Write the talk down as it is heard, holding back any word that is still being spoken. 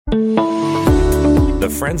The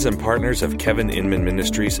friends and partners of Kevin Inman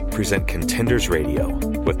Ministries present Contenders Radio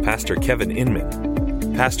with Pastor Kevin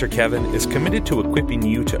Inman. Pastor Kevin is committed to equipping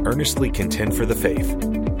you to earnestly contend for the faith.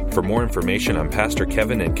 For more information on Pastor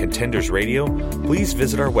Kevin and Contenders Radio, please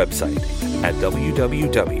visit our website at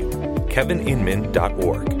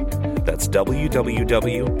www.kevininman.org. That's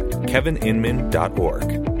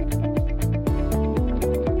www.kevininman.org.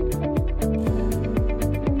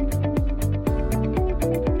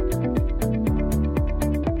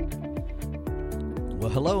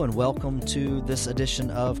 Hello and welcome to this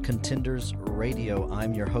edition of Contenders Radio.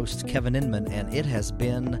 I'm your host, Kevin Inman, and it has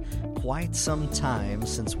been quite some time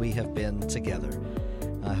since we have been together.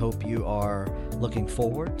 I hope you are looking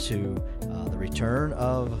forward to the return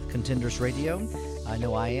of Contenders Radio. I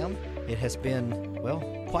know I am. It has been,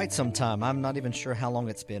 quite some time. I'm not even sure how long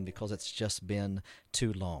it's been because it's just been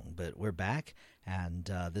too long. But we're back, and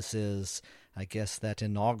this is, I guess, that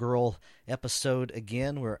inaugural episode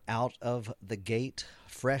again. We're out of the gate,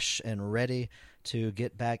 fresh and ready to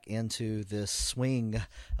get back into this swing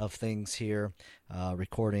of things here,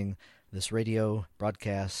 recording this radio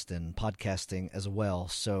broadcast and podcasting as well.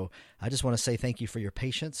 So I just want to say thank you for your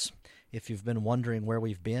patience. If you've been wondering where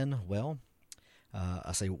we've been,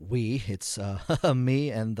 I say we, it's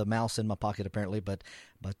me and the mouse in my pocket apparently, but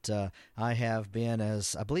I have been,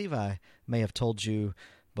 as I believe I may have told you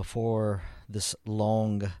before this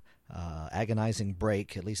long agonizing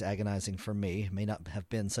break, at least agonizing for me. It may not have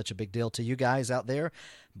been such a big deal to you guys out there,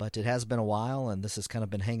 but it has been a while, and this has kind of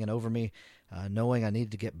been hanging over me, knowing I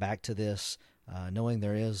needed to get back to this, knowing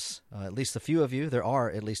there is at least a few of you, there are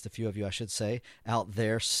at least a few of you, I should say, out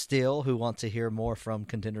there still who want to hear more from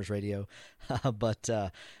Contenders Radio. But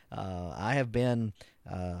I have been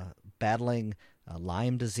battling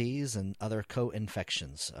Lyme disease and other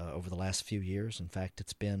co-infections over the last few years. In fact,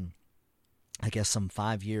 it's been, I guess, some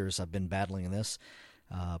 5 years I've been battling this.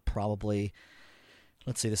 Probably,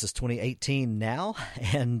 this is 2018 now,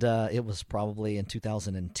 and it was probably in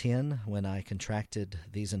 2010 when I contracted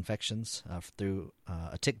these infections through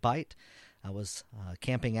a tick bite. I was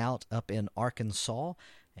camping out up in Arkansas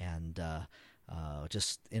and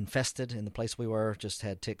just infested in the place we were, just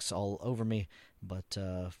had ticks all over me, but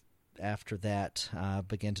after that, I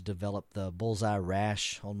began to develop the bullseye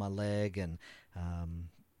rash on my leg and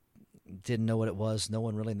didn't know what it was. No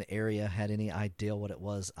one really in the area had any idea what it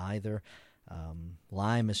was either.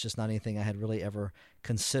 Lyme is just not anything I had really ever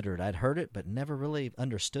considered. I'd heard it, but never really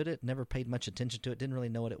understood it, never paid much attention to it, didn't really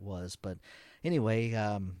know what it was. But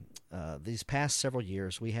anyway, these past several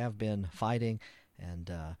years, we have been fighting and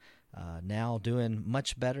now doing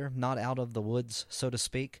much better, not out of the woods, so to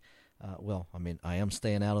speak. I am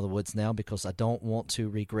staying out of the woods now because I don't want to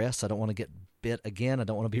regress. I don't want to get bit again. I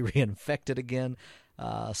don't want to be reinfected again.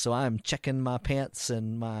 So I'm checking my pants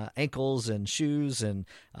and my ankles and shoes and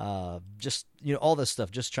just, all this stuff,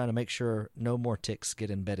 just trying to make sure no more ticks get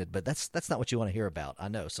embedded. But that's not what you want to hear about, I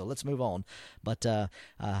know. So let's move on. But I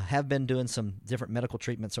have been doing some different medical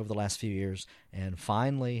treatments over the last few years and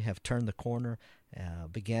finally have turned the corner,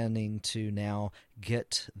 beginning to now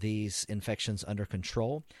get these infections under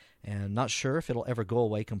control. And not sure if it'll ever go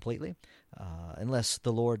away completely, unless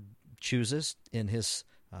the Lord chooses in His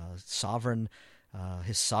sovereignty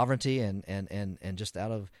and just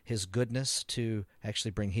out of His goodness to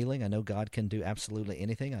actually bring healing. I know God can do absolutely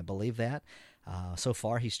anything. I believe that. So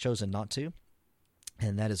far, He's chosen not to,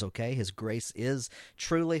 and that is okay. His grace is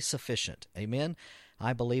truly sufficient. Amen.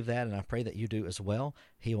 I believe that, and I pray that you do as well.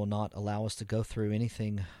 He will not allow us to go through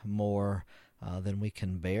anything more than we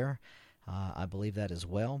can bear. I believe that as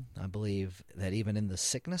well. I believe that even in the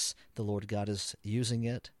sickness, the Lord God is using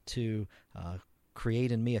it to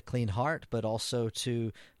create in me a clean heart, but also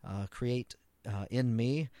to create in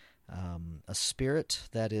me a spirit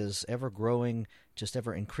that is ever growing, just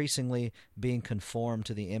ever increasingly being conformed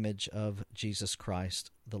to the image of Jesus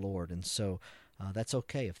Christ the Lord. And so that's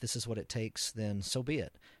okay. If this is what it takes, then so be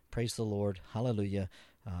it. Praise the Lord. Hallelujah.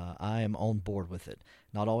 I am on board with it.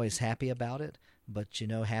 Not always happy about it, but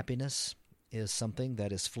happiness is something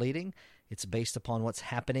that is fleeting. It's based upon what's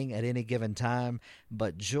happening at any given time,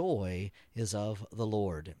 but joy is of the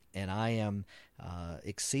Lord. And I am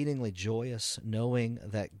exceedingly joyous knowing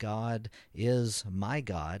that God is my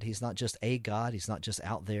God. He's not just a God. He's not just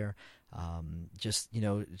out there,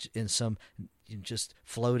 in some just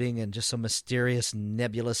floating in just some mysterious,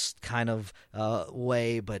 nebulous kind of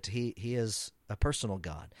way, but He is a personal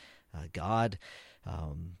God.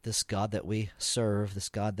 This God that we serve, this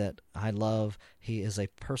God that I love, He is a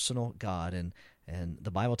personal God, and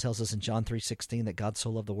the Bible tells us in John 3:16 that God so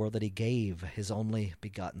loved the world that He gave His only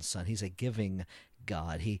begotten Son. He's a giving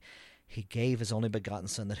God. He He gave His only begotten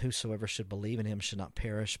Son, that whosoever should believe in Him should not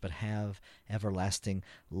perish, but have everlasting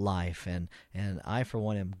life. And I, for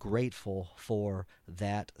one, am grateful for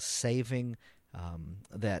that saving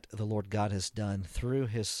that the Lord God has done through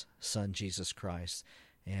His Son, Jesus Christ.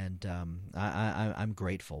 And I'm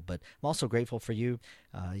grateful, but I'm also grateful for you.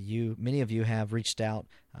 Many of you have reached out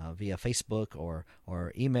via Facebook or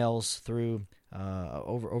emails through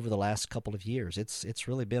over the last couple of years. It's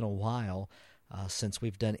really been a while since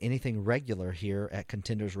we've done anything regular here at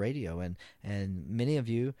Contenders Radio, and many of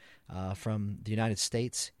you from the United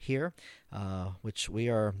States here, which we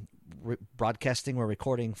are broadcasting. We're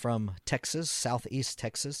recording from Texas. Southeast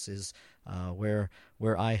Texas is where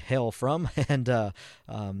I hail from, and I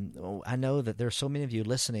know that there's so many of you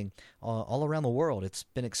listening all around the world. It's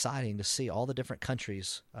been exciting to see all the different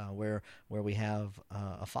countries where we have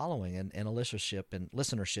a following and a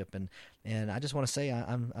listenership, and I just want to say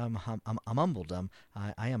I'm humbled. I'm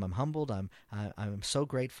humbled. I'm so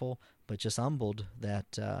grateful, but just humbled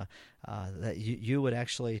that that you would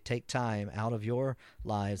actually take time out of your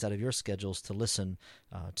lives, out of your schedules, to listen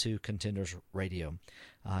to Contenders Radio.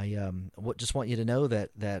 I just want you to know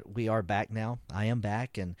that we are back now. I am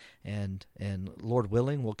back, and Lord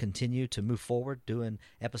willing, we'll continue to move forward doing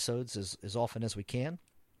episodes as often as we can.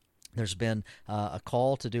 There's been a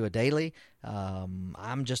call to do a daily.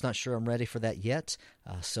 I'm just not sure I'm ready for that yet.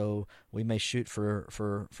 So we may shoot for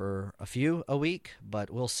a few a week,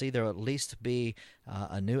 but we'll see. There will at least be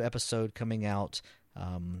a new episode coming out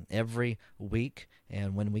every week.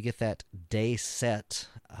 And when we get that day set,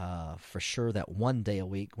 for sure, that one day a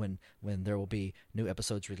week when there will be new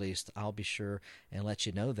episodes released, I'll be sure and let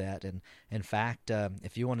you know that. And in fact,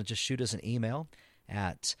 if you want to just shoot us an email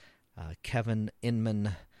at Kevin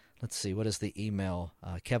Inman. Let's see, what is the email?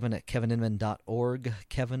 Kevin at kevininman.org,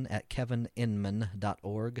 Kevin at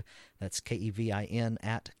kevininman.org. That's Kevin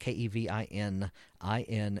at kevininman.org,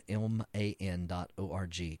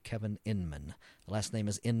 Kevin Inman. The last name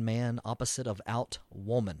is Inman, opposite of out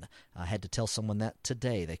woman. I had to tell someone that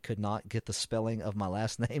today. They could not get the spelling of my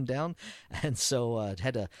last name down, and so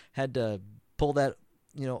had to pull that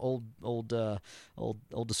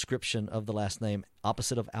old description of the last name,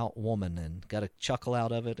 opposite of out woman, and got a chuckle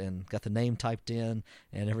out of it, and got the name typed in,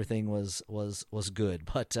 and everything was good.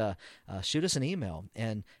 But shoot us an email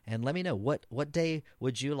and let me know what day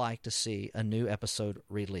would you like to see a new episode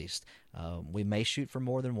released. We may shoot for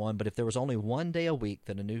more than one, but if there was only one day a week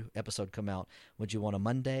that a new episode come out, would you want a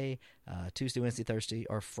Monday, Tuesday, Wednesday, Thursday,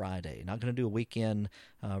 or Friday? Not going to do a weekend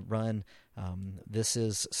run. This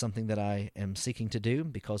is something that I am seeking to do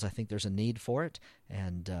because I think there's a need for it,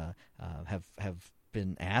 and have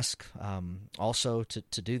been asked also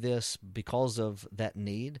to do this because of that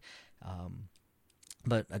need.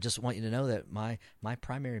 But I just want you to know that my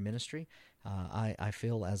primary ministry, I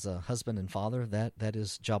feel as a husband and father, that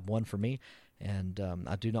is job one for me, and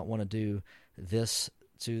I do not want to do this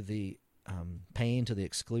to the pain, to the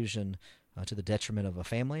exclusion, to the detriment of a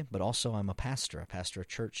family. But also I'm a pastor. I pastor a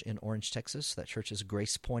church in Orange, Texas. That church is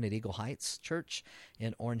Grace Point at Eagle Heights Church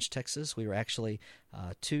in Orange, Texas. We were actually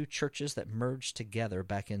two churches that merged together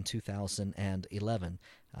back in 2011.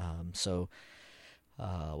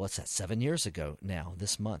 What's that, 7 years ago now,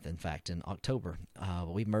 this month, in fact, in October.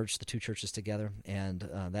 We merged the two churches together, and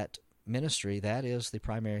that ministry, that is the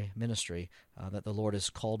primary ministry that the Lord has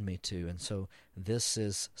called me to. And so this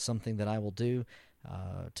is something that I will do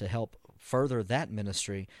to help further that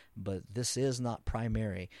ministry, but this is not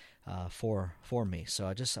primary for me. So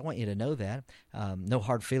I want you to know that. No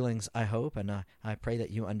hard feelings, I hope, and I pray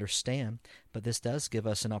that you understand, but this does give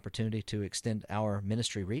us an opportunity to extend our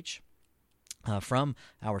ministry reach from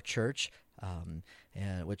our church,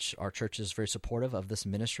 and which our church is very supportive of this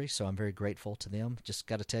ministry, so I'm very grateful to them. Just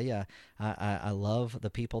got to tell you, I love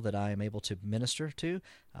the people that I am able to minister to,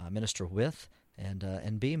 minister with,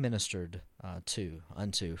 and be ministered unto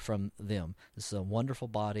from them. This is a wonderful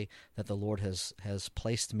body that the Lord has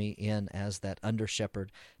placed me in as that under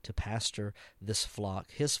shepherd to pastor this flock,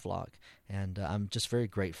 His flock, and I'm just very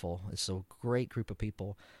grateful. It's a great group of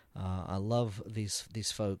people. I love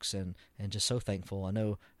these folks, and just so thankful. I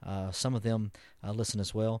know some of them listen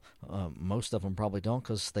as well. Most of them probably don't,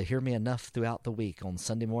 because they hear me enough throughout the week on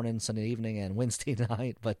Sunday morning, Sunday evening, and Wednesday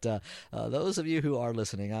night. But those of you who are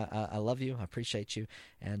listening, I love you. I appreciate you.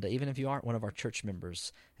 And even if you aren't one of our church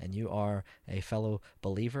members and you are a fellow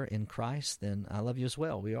believer in Christ, then I love you as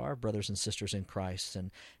well. We are brothers and sisters in Christ.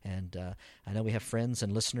 And I know we have friends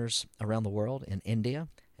and listeners around the world, in India.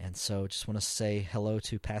 And so just want to say hello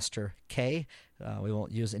to Pastor K, We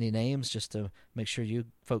won't use any names just to make sure you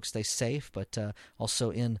folks stay safe, but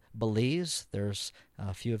also in Belize, there's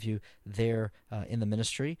a few of you there in the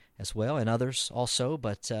ministry as well, and others also,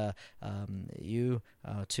 but you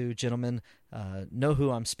two gentlemen know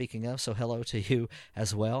who I'm speaking of, so hello to you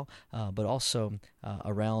as well, but also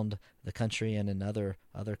around the country and in other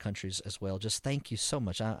countries as well. Just thank you so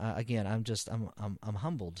much. I'm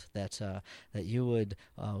humbled that you would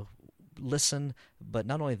listen, but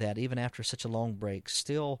not only that, even after such a long break,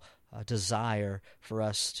 still desire for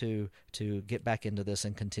us to get back into this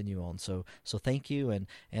and continue on. So thank you,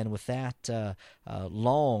 and with that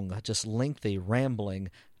long, just lengthy rambling,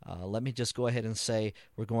 let me just go ahead and say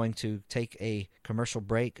we're going to take a commercial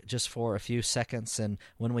break just for a few seconds, and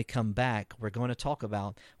when we come back, we're going to talk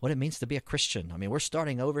about what it means to be a Christian. I mean, we're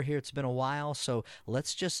starting over here. It's been a while, so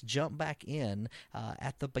let's just jump back in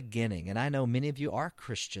at the beginning. And I know many of you are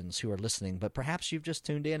Christians who are listening, but perhaps you've just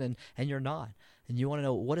tuned in and you're not. And you want to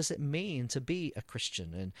know, what does it mean to be a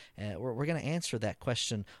Christian? And we're going to answer that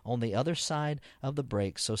question on the other side of the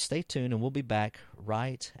break. So stay tuned, and we'll be back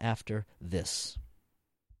right after this.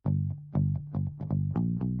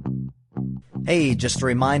 Hey, just a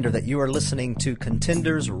reminder that you are listening to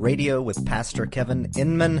Contenders Radio with Pastor Kevin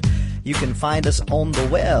Inman. You can find us on the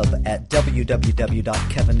web at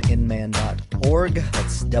www.kevininman.org.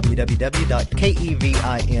 That's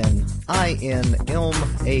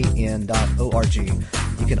www.kevininman.org.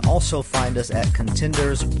 You can also find us at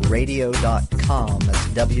contendersradio.com. That's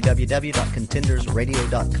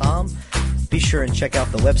www.contendersradio.com. Be sure and check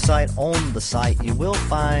out the website. On the site, you will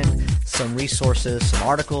find some resources, some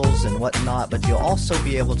articles, and whatnot, but you'll also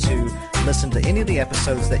be able to listen to any of the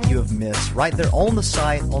episodes that you have missed right there on the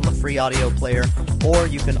site, on the free audio player, or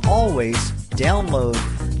you can always download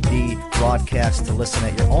the broadcast to listen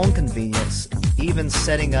at your own convenience, even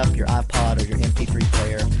setting up your iPod or your MP3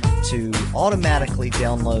 player to automatically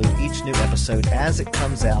download each new episode as it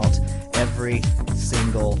comes out every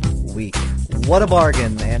single week. What a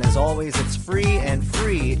bargain! And as always, it's free, and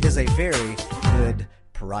free is a very good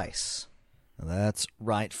price. That's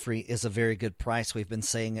right. Free is a very good price. We've been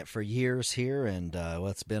saying it for years here, and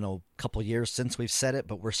it's been a couple years since we've said it,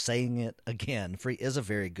 but we're saying it again. Free is a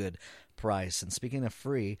very good price. And speaking of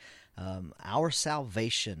free, our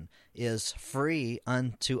salvation is free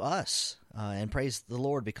unto us. And praise the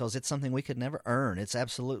Lord, because it's something we could never earn. It's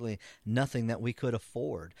absolutely nothing that we could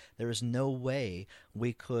afford. There is no way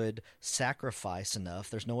we could sacrifice enough.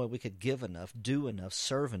 There's no way we could give enough, do enough,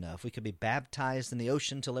 serve enough. We could be baptized in the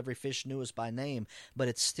ocean till every fish knew us by name, but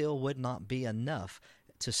it still would not be enough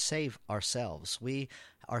to save ourselves. We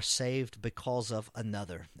are saved because of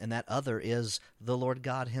another, and that other is the Lord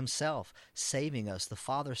God himself saving us, the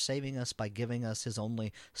Father saving us by giving us his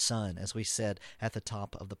only Son, as we said at the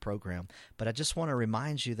top of the program. But I just want to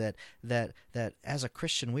remind you that as a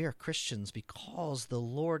Christian, we are Christians because the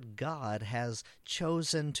Lord God has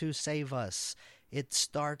chosen to save us. It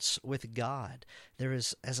starts with God. There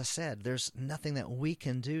is, as I said, there's nothing that we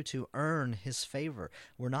can do to earn his favor.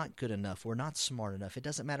 We're not good enough. We're not smart enough. It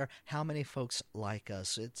doesn't matter how many folks like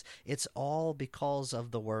us. It's all because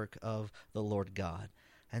of the work of the Lord God.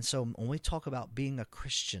 And so when we talk about being a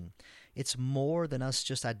Christian, it's more than us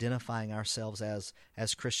just identifying ourselves as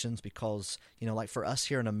Christians because, like for us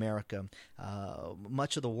here in America,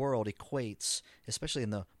 much of the world equates, especially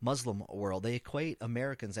in the Muslim world, they equate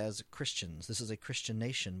Americans as Christians. This is a Christian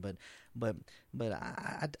nation, but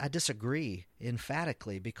I disagree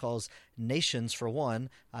emphatically because nations, for one,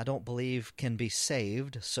 I don't believe can be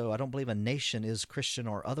saved, so I don't believe a nation is Christian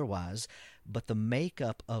or otherwise. But the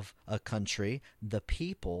makeup of a country, the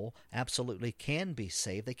people, absolutely can be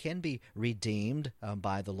saved. They can be redeemed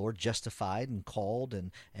by the Lord, justified and called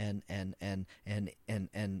and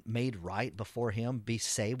made right before him, be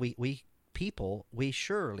saved. We people, we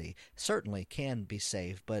certainly can be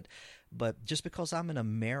saved. But just because I'm an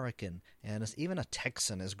American and even a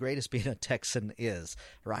Texan, as great as being a Texan is,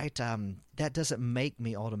 right, that doesn't make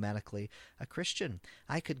me automatically a Christian.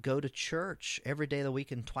 I could go to church every day of the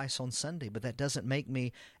week and twice on Sunday, but that doesn't make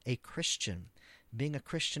me a Christian. Being a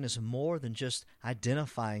Christian is more than just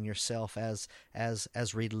identifying yourself as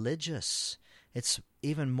religious. It's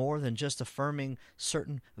even more than just affirming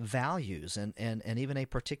certain values and even a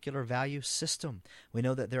particular value system. We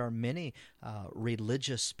know that there are many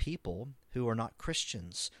religious people who are not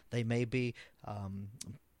Christians. They may be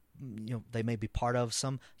they may be part of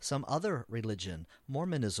some other religion,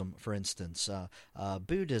 Mormonism, for instance,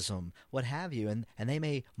 Buddhism, what have you, and they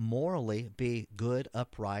may morally be good,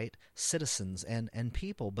 upright citizens and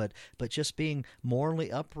people, but just being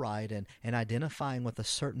morally upright and identifying with a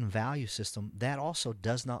certain value system, that also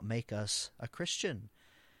does not make us a Christian.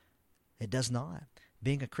 It does not.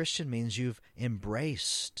 Being a Christian means you've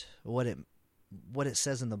embraced what it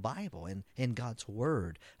says in the Bible and in God's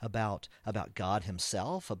Word about God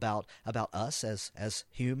Himself, about us as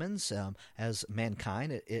humans, as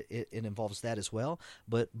mankind. It involves that as well.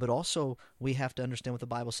 But also we have to understand what the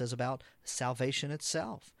Bible says about salvation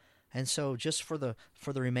itself. And so, just for the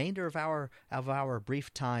remainder of our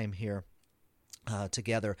brief time here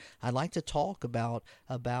together, I'd like to talk about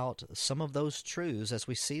some of those truths as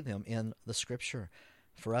we see them in the Scripture.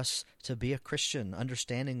 For us to be a Christian,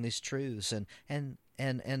 understanding these truths, and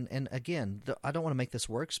again, I don't want to make this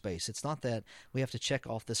workspace. It's not that we have to check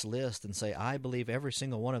off this list and say, I believe every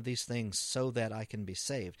single one of these things so that I can be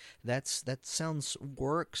saved. That sounds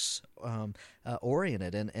works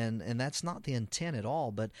oriented, and that's not the intent at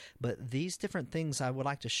all. But these different things I would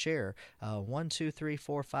like to share. 1, 2, 3,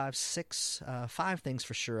 4, 5, 6, 5 things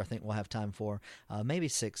for sure. I think we'll have time for maybe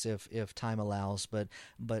 6 if time allows.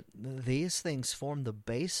 But these things form the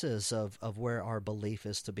basis of where our belief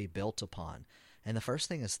is to be built upon. And the first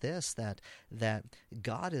thing is this, that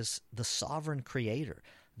God is the sovereign creator.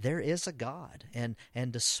 There is a God, and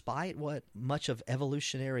despite what much of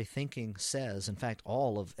evolutionary thinking says, in fact,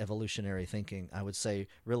 all of evolutionary thinking, I would say,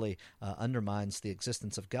 really undermines the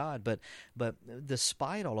existence of God. But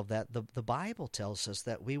despite all of that, the Bible tells us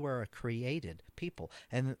that we were a created people,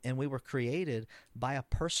 and we were created by a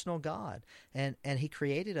personal God, and He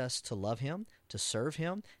created us to love Him, to serve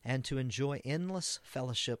Him, and to enjoy endless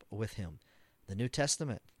fellowship with Him. The New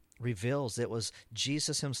Testament reveals it was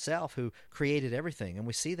Jesus Himself who created everything. And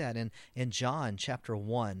we see that in John chapter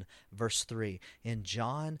 1, verse 3. In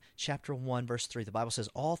John chapter 1, verse 3, the Bible says,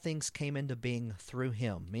 all things came into being through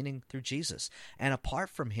Him, meaning through Jesus. And apart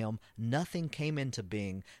from Him, nothing came into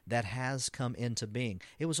being that has come into being.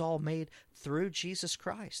 It was all made through Jesus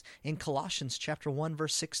Christ. In Colossians chapter 1,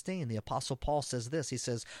 verse 16, the Apostle Paul says this. He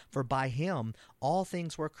says, for by Him all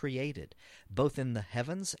things were created, both in the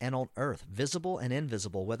heavens and on earth, visible and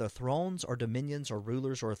invisible, whether thrones or dominions or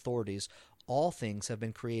rulers or authorities, all things have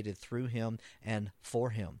been created through Him and for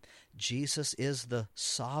Him. Jesus is the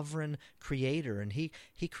sovereign creator, and He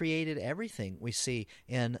created everything. We see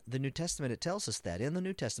in the New Testament, it tells us that. In the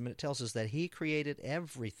New Testament, it tells us that He created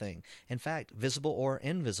everything. In fact, visible or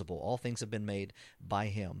invisible, all things have been made by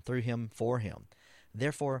Him, through Him, for Him.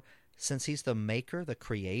 Therefore, since He's the maker, the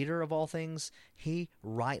creator of all things, He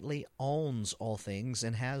rightly owns all things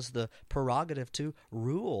and has the prerogative to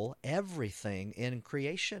rule everything in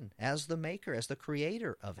creation as the maker, as the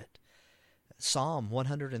creator of it. Psalm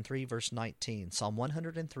 103, verse 19. Psalm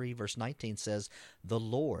 103, verse 19 says, the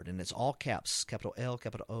Lord, and it's all caps, capital L,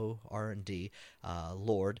 capital O, R, and D,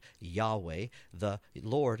 Lord, Yahweh. The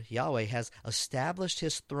Lord, Yahweh, has established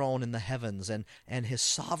His throne in the heavens, and His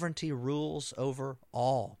sovereignty rules over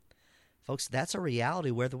all. Folks, that's a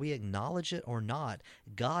reality whether we acknowledge it or not.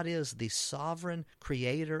 God is the sovereign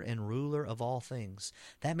creator and ruler of all things.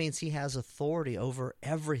 That means He has authority over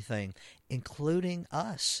everything, including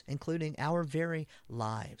us, including our very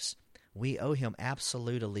lives. We owe Him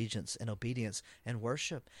absolute allegiance and obedience and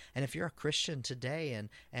worship. And if you're a Christian today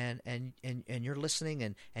and you're listening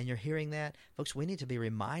and you're hearing that, folks, we need to be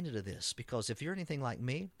reminded of this, because if you're anything like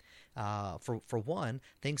me, for one,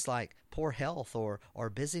 things like poor health or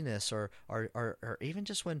busyness or even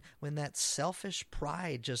just when that selfish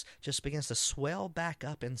pride just begins to swell back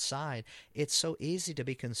up inside, it's so easy to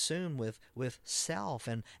be consumed with self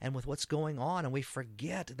and with what's going on, and we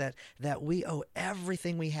forget that we owe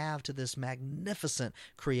everything we have to this magnificent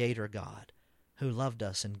Creator God who loved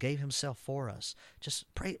us and gave Himself for us. Just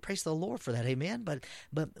praise the Lord for that, amen?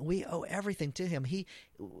 But we owe everything to Him. He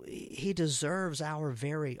deserves our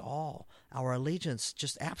very all, our allegiance,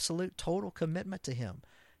 just absolute, total commitment to Him.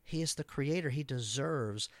 He is the Creator. He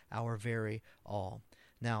deserves our very all.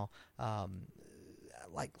 Now,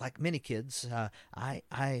 like many kids,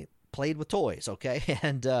 I played with toys, okay?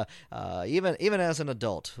 And even as an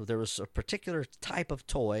adult, there was a particular type of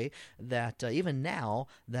toy that even now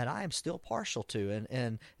that I am still partial to,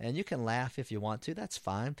 and you can laugh if you want to, that's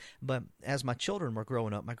fine. But as my children were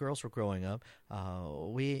growing up, my girls were growing up,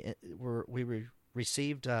 we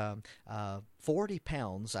received 40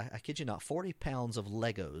 pounds, I kid you not, 40 pounds of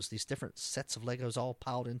Legos, these different sets of Legos all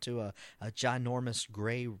piled into a ginormous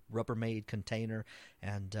gray Rubbermaid container,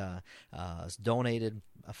 and donated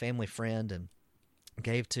a family friend and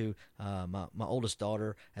gave to my oldest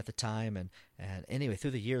daughter at the time. And anyway,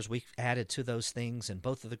 through the years, we added to those things, and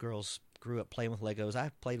both of the girls grew up playing with Legos.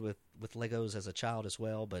 I played with Legos as a child as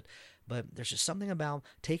well, but but there's just something about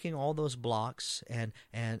taking all those blocks and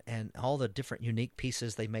all the different unique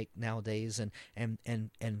pieces they make nowadays, and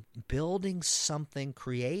building something,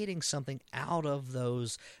 creating something out of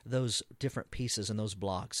those different pieces and those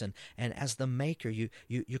blocks. And as the maker,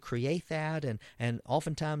 you create that, and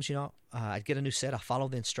oftentimes, I get a new set, I follow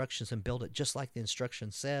the instructions and build it just like the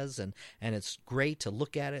instruction says, and it's great to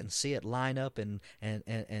look at it and see it line up and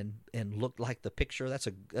look like the picture. That's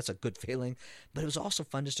a good feeling. But it was also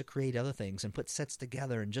fun just to create other things and put sets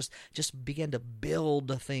together and just begin to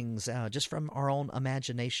build things just from our own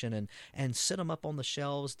imagination and sit them up on the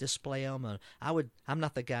shelves, display them. I'm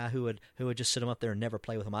not the guy who would just sit them up there and never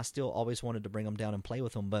play with them. I still always wanted to bring them down and play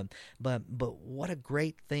with them. But what a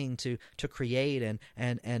great thing to create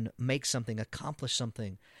and make something, accomplish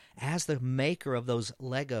something. As the maker of those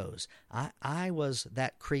Legos, I was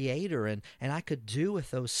that creator, and I could do with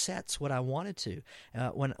those sets what I wanted to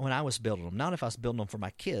when I was building them. Not if I was building them for my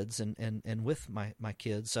kids and with my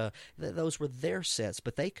kids. Those were their sets,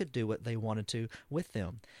 but they could do what they wanted to with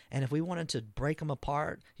them. And if we wanted to break them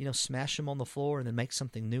apart, smash them on the floor and then make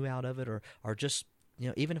something new out of it, or just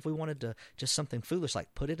even if we wanted to just something foolish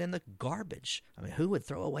like put it in the garbage. I mean, who would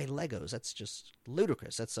throw away Legos? That's just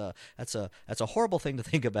ludicrous. That's a horrible thing to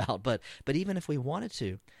think about. But even if we wanted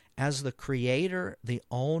to, as the creator, the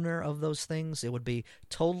owner of those things, it would be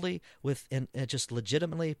totally within, just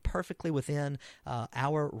legitimately, perfectly within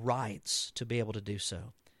our rights to be able to do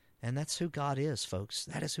so. And that's who God is, folks.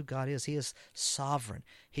 That is who God is. He is sovereign.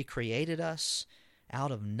 He created us out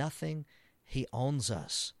of nothing. He owns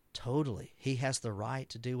us. Totally. He has the right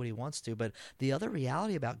to do what he wants to. But the other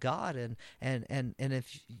reality about God, and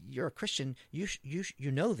if you're a Christian,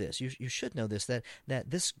 you know this. You should know this, that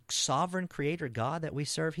this sovereign creator God that we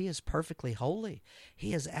serve, he is perfectly holy.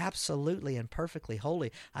 He is absolutely and perfectly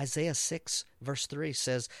holy. Isaiah 6 verse 3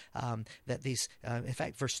 says that these, in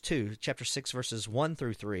fact, verse 2, chapter 6, verses 1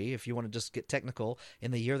 through 3, if you want to just get technical,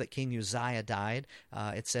 in the year that King Uzziah died,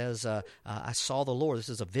 it says, I saw the Lord. This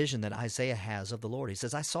is a vision that Isaiah has of the Lord. He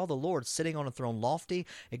says, I saw the Lord sitting on a throne, lofty,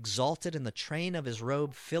 exalted, in the train of his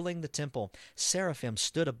robe filling the temple. Seraphim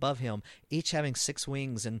stood above him, each having 6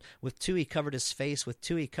 wings, and with 2 he covered his face, with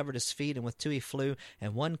 2 he covered his feet, and with 2 he flew,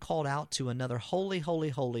 and one called out to another, Holy, holy,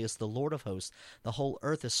 holy is the Lord of hosts. The whole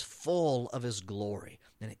earth is full of his glory.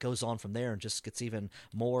 And it goes on from there and just gets even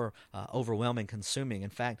more overwhelming, consuming.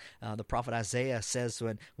 In fact, the prophet Isaiah says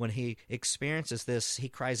when he experiences this, he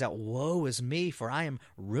cries out, Woe is me, for I am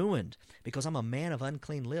ruined, because I'm a man of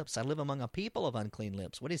unclean lips. I live among a people of unclean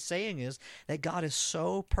lips. What he's saying is that God is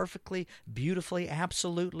so perfectly, beautifully,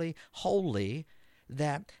 absolutely holy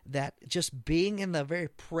that just being in the very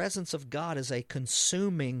presence of God is a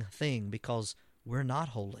consuming thing, because we're not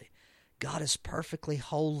holy. God is perfectly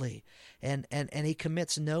holy, and he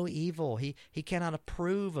commits no evil. He cannot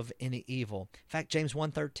approve of any evil. In fact, James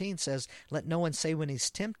 1:13 says, "Let no one say when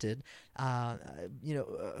he's tempted, let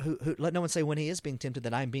no one say when he is being tempted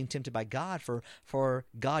that I am being tempted by God, for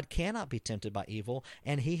God cannot be tempted by evil,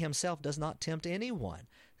 and he himself does not tempt anyone."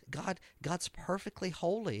 God's perfectly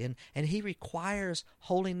holy, and he requires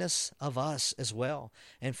holiness of us as well.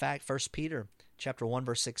 In fact, 1 Peter chapter 1,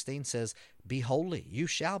 verse 16 says, Be holy, you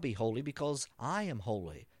shall be holy, because I am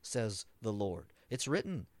holy, says the Lord. It's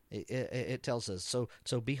written. It tells us,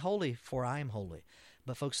 so be holy, for I am holy.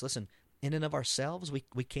 But folks, listen, in and of ourselves,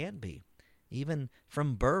 we can't be. Even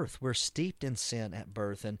from birth, we're steeped in sin at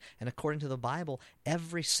birth. And according to the Bible,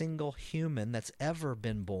 every single human that's ever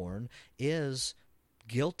been born is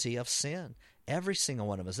guilty of sin. Every single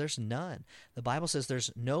one of us. There's none. The Bible says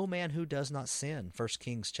there's no man who does not sin. 1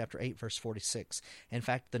 Kings chapter 8, verse 46. In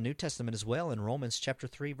fact, the New Testament as well, in Romans chapter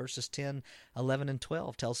 3, verses 10, 11, and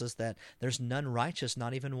 12, tells us that there's none righteous,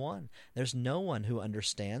 not even one. There's no one who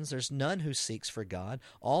understands. There's none who seeks for God.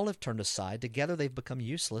 All have turned aside. Together they've become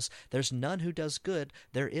useless. There's none who does good.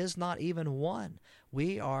 There is not even one.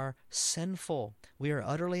 We are sinful. We are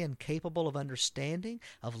utterly incapable of understanding,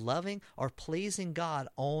 of loving, or pleasing God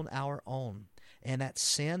on our own. And that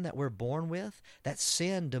sin that we're born with, that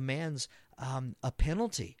sin demands a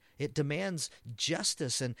penalty. It demands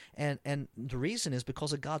justice, and the reason is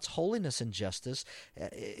because of God's holiness and justice.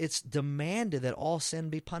 It's demanded that all sin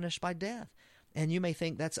be punished by death. And you may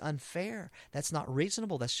think that's unfair. That's not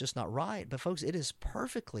reasonable. That's just not right. But folks, it is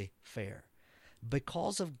perfectly fair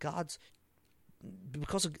because of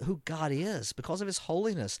who God is, because of his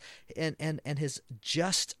holiness and his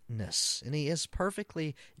justness. And he is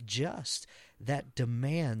perfectly just. That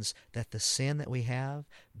demands that the sin that we have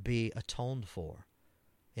be atoned for.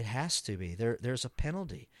 It has to be. There's a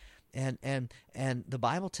penalty. And the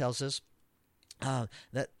Bible tells us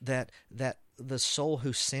that the soul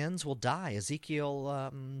who sins will die.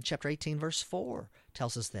 Ezekiel chapter 18, verse 4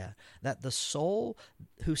 tells us that the soul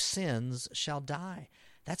who sins shall die.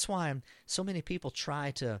 That's why so many people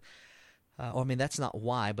try to, that's not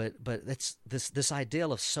why, but it's this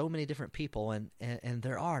ideal of so many different people, and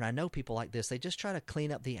there are, and I know people like this. They just try to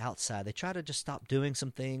clean up the outside. They try to just stop doing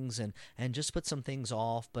some things and just put some things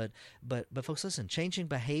off. But folks, listen, changing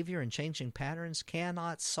behavior and changing patterns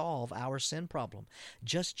cannot solve our sin problem.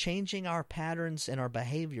 Just changing our patterns and our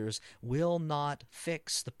behaviors will not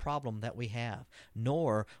fix the problem that we have,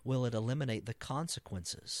 nor will it eliminate the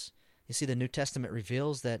consequences. You see, the New Testament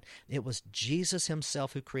reveals that it was Jesus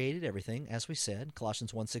himself who created everything, as we said,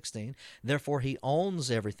 Colossians 1:16. Therefore, he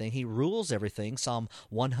owns everything. He rules everything. Psalm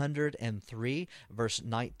 103, verse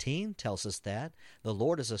 19 tells us that. The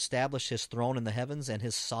Lord has established his throne in the heavens, and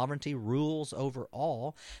his sovereignty rules over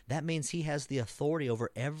all. That means he has the authority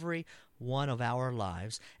over every one of our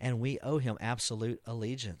lives, and we owe him absolute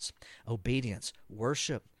allegiance, obedience,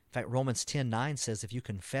 worship. In fact, Romans 10:9 says, if you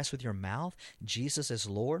confess with your mouth Jesus is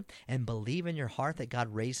Lord and believe in your heart that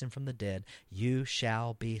God raised him from the dead, you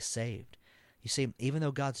shall be saved. You see, even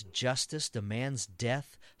though God's justice demands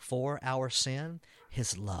death for our sin,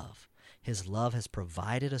 his love has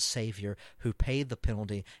provided a Savior who paid the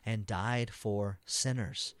penalty and died for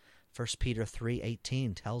sinners. 1 Peter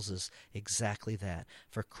 3:18 tells us exactly that.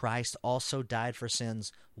 For Christ also died for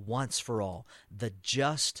sins once for all, the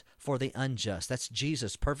just for the unjust. That's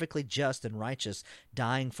Jesus, perfectly just and righteous,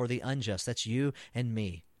 dying for the unjust. That's you and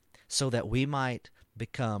me, so that we might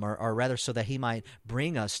become, or rather so that he might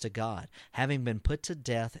bring us to God, having been put to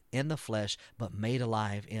death in the flesh, but made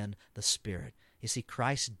alive in the Spirit. You see,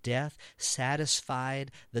 Christ's death satisfied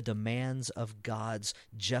the demands of God's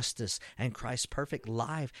justice, and Christ's perfect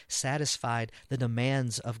life satisfied the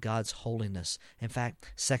demands of God's holiness. In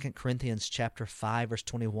fact, 2 Corinthians chapter 5, verse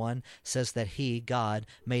 21 says that he, God,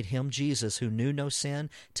 made him, Jesus, who knew no sin,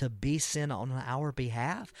 to be sin on our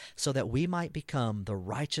behalf, so that we might become the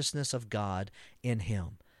righteousness of God in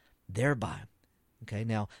him. Thereby, okay,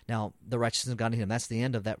 now the righteousness of God in him, that's the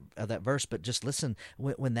end of that verse, but just listen,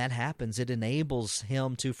 when that happens, it enables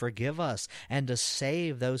him to forgive us and to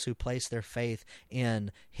save those who place their faith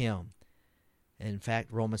in him. In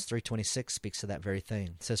fact, Romans 3:26 speaks to that very thing.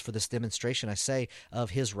 It says, for this demonstration, I say,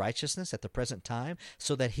 of his righteousness at the present time,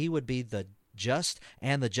 so that he would be the just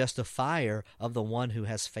and the justifier of the one who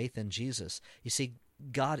has faith in Jesus. You see,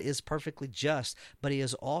 God is perfectly just, but he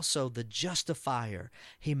is also the justifier.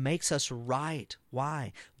 He makes us right.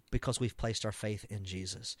 Why? Because we've placed our faith in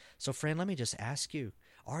Jesus. So friend, let me just ask you,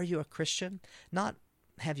 are you a Christian? Not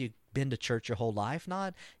have you been to church your whole life,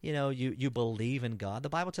 not, you believe in God. The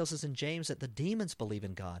Bible tells us in James that the demons believe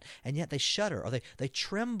in God, and yet they shudder, or they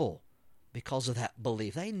tremble because of that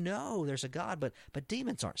belief. They know there's a God, but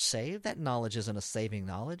demons aren't saved. That knowledge isn't a saving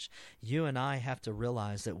knowledge. You and I have to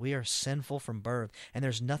realize that we are sinful from birth, and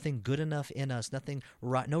there's nothing good enough in us,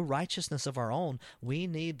 no righteousness of our own. We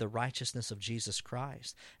need the righteousness of Jesus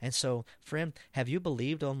Christ. And so, friend, have you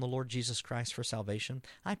believed on the Lord Jesus Christ for salvation?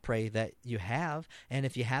 I pray that you have, and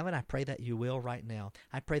if you haven't, I pray that you will right now.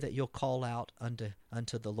 I pray that you'll call out unto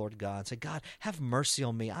the Lord God and say, God, have mercy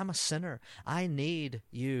on me. I'm a sinner. I need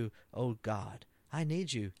you, oh God. I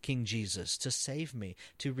need you, King Jesus, to save me,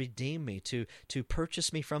 to redeem me, to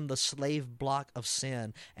purchase me from the slave block of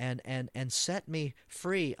sin and set me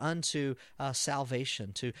free unto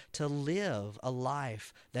salvation, to live a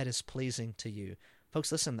life that is pleasing to you.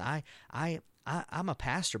 Folks, listen, I'm a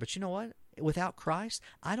pastor, but you know what? Without Christ,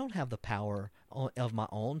 I don't have the power of my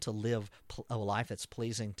own to live a life that's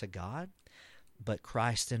pleasing to God, but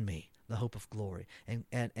Christ in me, the hope of glory. And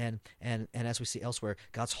as we see elsewhere,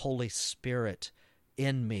 God's Holy Spirit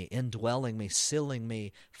in me, indwelling me, sealing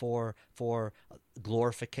me for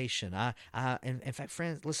glorification. In fact,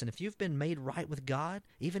 friends, listen, if you've been made right with God,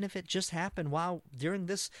 even if it just happened during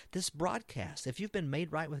this broadcast, if you've been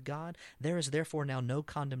made right with God, there is therefore now no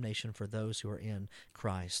condemnation for those who are in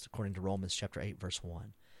Christ, according to Romans chapter 8, verse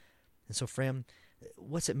 1. And so, friend,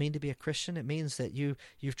 what's it mean to be a Christian? It means that you're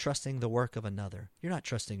trusting the work of another. You're not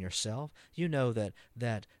trusting yourself. You know that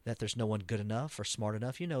there's no one good enough or smart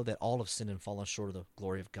enough. You know that all have sinned and fallen short of the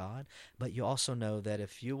glory of God. But you also know that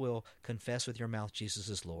if you will confess with your mouth Jesus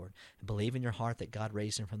is Lord and believe in your heart that God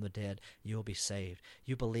raised him from the dead, you will be saved.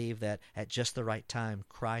 You believe that at just the right time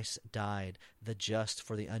Christ died, the just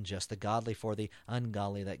for the unjust, the godly for the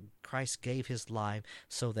ungodly, that Christ gave his life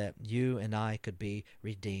so that you and I could be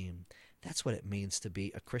redeemed. That's what it means to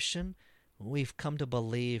be a Christian. We've come to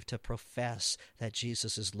believe, to profess that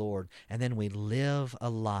Jesus is Lord, and then we live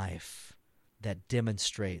a life that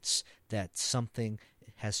demonstrates that something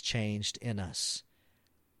has changed in us.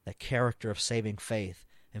 that character of saving faith.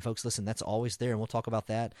 And folks, listen, that's always there, and we'll talk about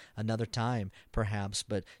that another time perhaps,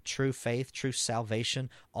 but true faith, true salvation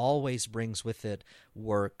always brings with it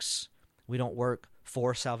works. We don't work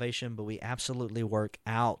for salvation, but we absolutely work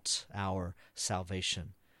out our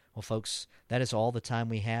salvation. Well, folks, that is all the time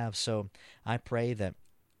we have, so I pray that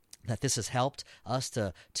this has helped us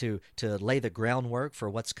to lay the groundwork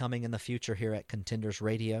for what's coming in the future here at Contenders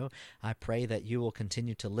Radio. I pray that you will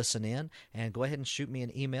continue to listen in, and go ahead and shoot me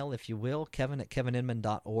an email, if you will,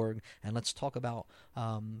 kevin@kevininman.org, and let's talk about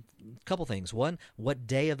a couple things. One, what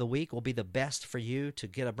day of the week will be the best for you to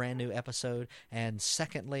get a brand new episode? And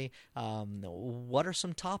secondly, what are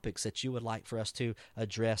some topics that you would like for us to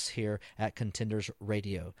address here at Contenders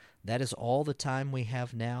Radio? That is all the time we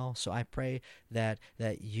have now, so I pray that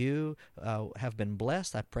you have been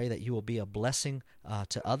blessed. I pray that you will be a blessing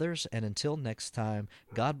to others, and until next time,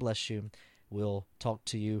 God bless you. We'll talk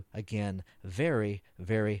to you again very,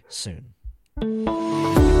 very soon.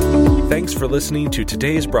 Thanks for listening to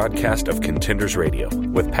today's broadcast of Contenders Radio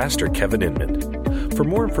with Pastor Kevin Inman. For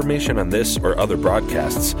more information on this or other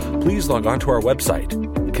broadcasts, please log on to our website,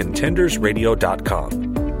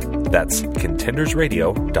 contendersradio.com. That's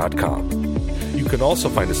contendersradio.com. You can also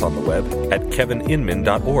find us on the web at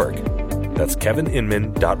kevininman.org. That's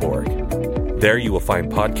kevininman.org. There you will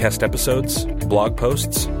find podcast episodes, blog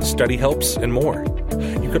posts, study helps, and more.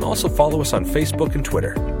 You can also follow us on Facebook and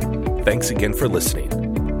Twitter. Thanks again for listening,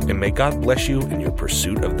 and may God bless you in your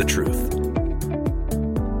pursuit of the truth.